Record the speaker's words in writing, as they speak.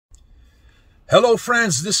Hello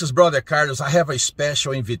friends, this is Brother Carlos. I have a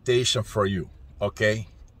special invitation for you, okay?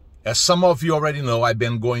 As some of you already know, I've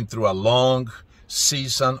been going through a long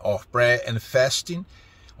season of prayer and fasting,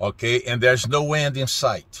 okay? And there's no end in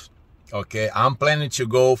sight, okay? I'm planning to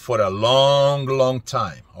go for a long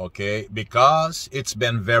time, okay? Because it's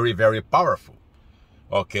been very powerful,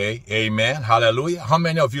 okay? Amen, hallelujah. How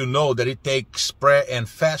many of you know that it takes prayer and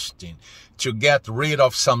fasting to get rid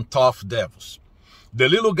of some tough devils? The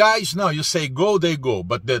little guys, no, you say go, they go.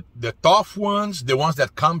 But the tough ones, the ones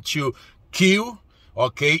that come to kill,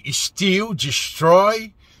 okay, steal,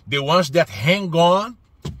 destroy, the ones that hang on,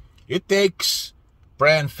 it takes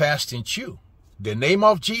prayer and fasting too. The name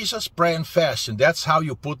of Jesus, prayer and fasting. That's how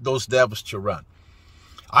you put those devils to run.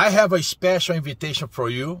 I have a special invitation for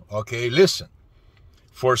you, okay? Listen,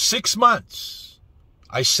 for 6 months,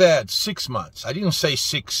 I said 6 months. I didn't say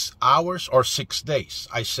 6 hours or 6 days.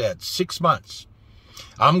 I said 6 months.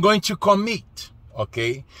 I'm going to commit,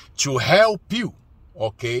 okay, to help you,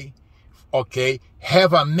 okay,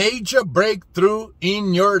 have a major breakthrough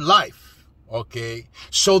in your life, okay,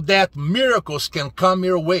 so that miracles can come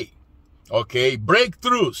your way, okay,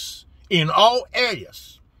 breakthroughs in all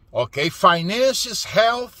areas, okay, finances,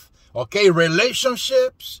 health, okay,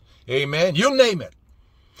 relationships, amen, you name it.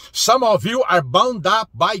 Some of you are bound up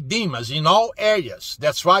by demons in all areas.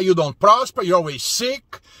 That's why you don't prosper. You're always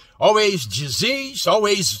sick, always disease,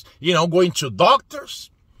 always, going to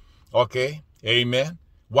doctors. Okay, amen.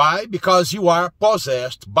 Why? Because you are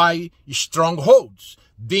possessed by strongholds.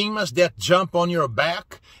 Demons that jump on your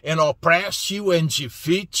back and oppress you and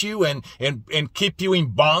defeat you and keep you in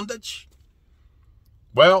bondage.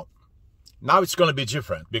 Well, now it's going to be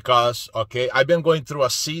different because, okay, I've been going through a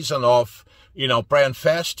season of prayer and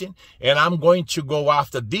fasting, and I'm going to go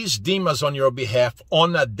after these demons on your behalf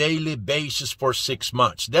on a daily basis for 6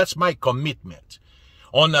 months. That's my commitment.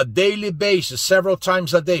 On a daily basis, several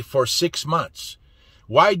times a day for 6 months.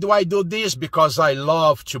 Why do I do this? Because I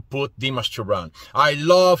love to put demons to run. I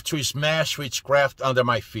love to smash witchcraft under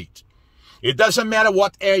my feet. It doesn't matter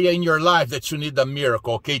what area in your life that you need a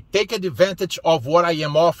miracle, okay? Take advantage of what I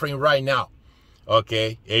am offering right now,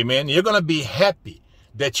 okay? Amen. You're going to be happy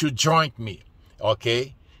that you joined me,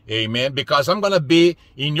 okay, amen, because I'm going to be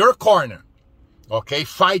in your corner, okay,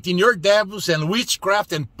 fighting your devils and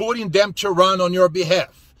witchcraft and putting them to run on your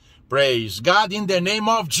behalf. Praise God in the name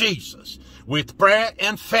of Jesus, with prayer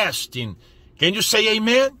and fasting. Can you say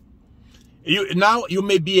amen? Now you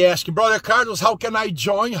may be asking, Brother Carlos, how can I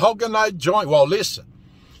join? How can I join? Well, listen,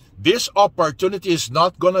 this opportunity is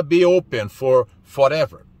not going to be open for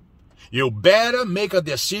forever. You better make a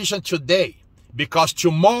decision today, because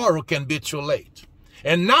tomorrow can be too late.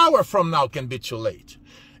 An hour from now can be too late.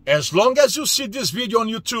 As long as you see this video on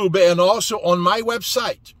YouTube and also on my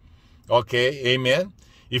website. Okay, amen.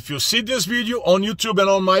 If you see this video on YouTube and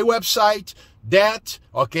on my website, that,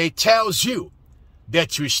 okay, tells you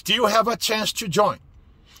that you still have a chance to join.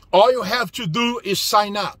 All you have to do is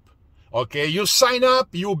sign up. Okay, you sign up,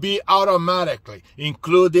 you'll be automatically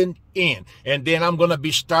included in. And then I'm going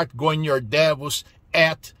to start going your devils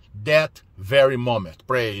at that very moment.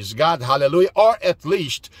 Praise God, hallelujah. Or at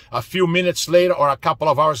least a few minutes later or a couple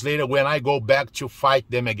of hours later when I go back to fight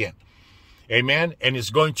them again. Amen. And it's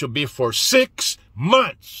going to be for 6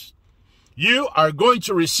 months. You are going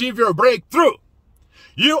to receive your breakthrough.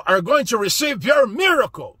 You are going to receive your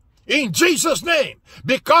miracle in Jesus' name,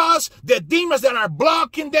 because the demons that are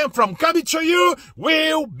blocking them from coming to you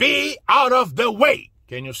will be out of the way.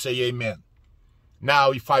 Can you say amen?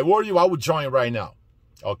 Now, if I were you, I would join right now.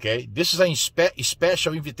 Okay, this is a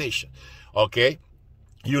special invitation. Okay,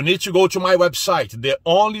 you need to go to my website,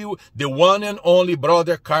 the one and only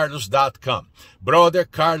brothercarlos.com.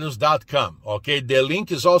 Brothercarlos.com. Okay, the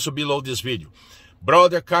link is also below this video.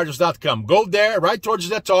 Brothercarlos.com. Go there, right towards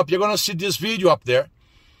the top. You're going to see this video up there.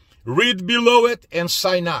 Read below it and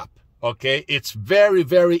sign up. Okay, it's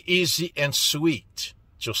very easy and sweet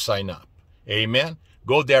to sign up. Amen.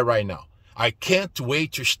 Go there right now. I can't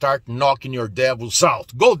wait to start knocking your devils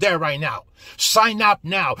out. Go there right now. Sign up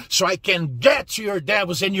now so I can get to your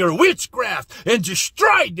devils and your witchcraft and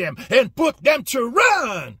destroy them and put them to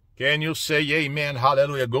run. Can you say amen?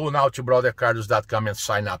 Hallelujah. Go now to brothercarlos.com and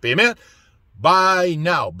sign up. Amen. Bye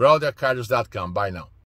now. Brothercarlos.com. Bye now.